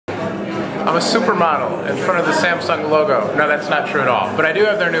I'm a supermodel in front of the Samsung logo. No, that's not true at all. But I do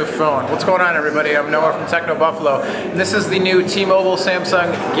have their new phone. What's going on, everybody? I'm Noah from Techno Buffalo. And this is the new T-Mobile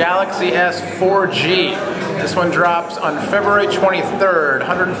Samsung Galaxy S 4G. This one drops on February 23rd,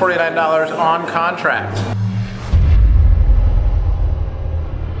 $149 on contract.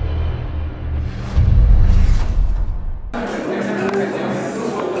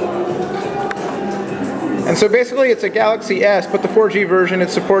 And so basically it's a Galaxy S, but the 4G version. It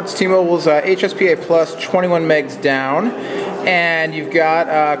supports T-Mobile's HSPA Plus 21 megs down. And you've got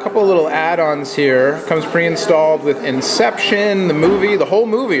a couple of little add-ons here. It comes pre-installed with Inception, the movie, the whole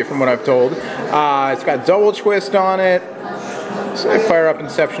movie from what I've told. It's got Double Twist on it. So I fire up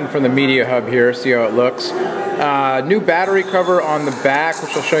Inception from the Media Hub here, see how it looks. New battery cover on the back,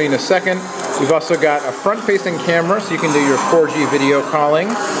 which I'll show you in a second. We've also got a front-facing camera, so you can do your 4G video calling.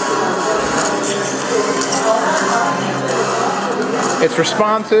 It's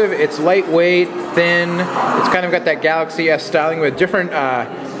responsive, it's lightweight, thin. It's kind of got that Galaxy S styling with different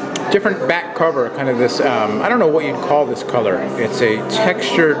back cover, kind of this, I don't know what you'd call this color. It's a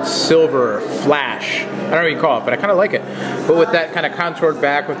textured silver flash. I don't know what you call it, but I kind of like it. But with that kind of contoured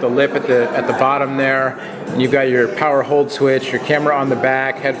back with the lip at the bottom there, and you've got your power hold switch, your camera on the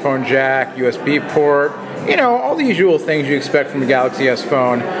back, headphone jack, USB port, you know, all the usual things you expect from a Galaxy S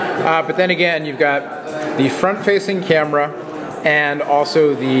phone. But then again, you've got the front-facing camera, and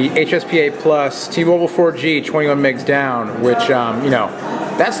also the HSPA Plus T-Mobile 4G 21 megs down, which, you know,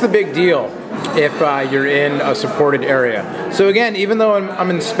 that's the big deal if you're in a supported area. So again, even though I'm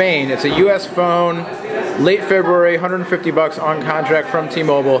in Spain, it's a US phone, late February, 150 bucks on contract from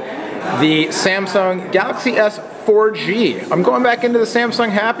T-Mobile. The Samsung Galaxy S 4G. I'm going back into the Samsung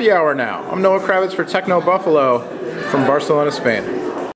happy hour now. I'm Noah Kravitz for Techno Buffalo from Barcelona, Spain.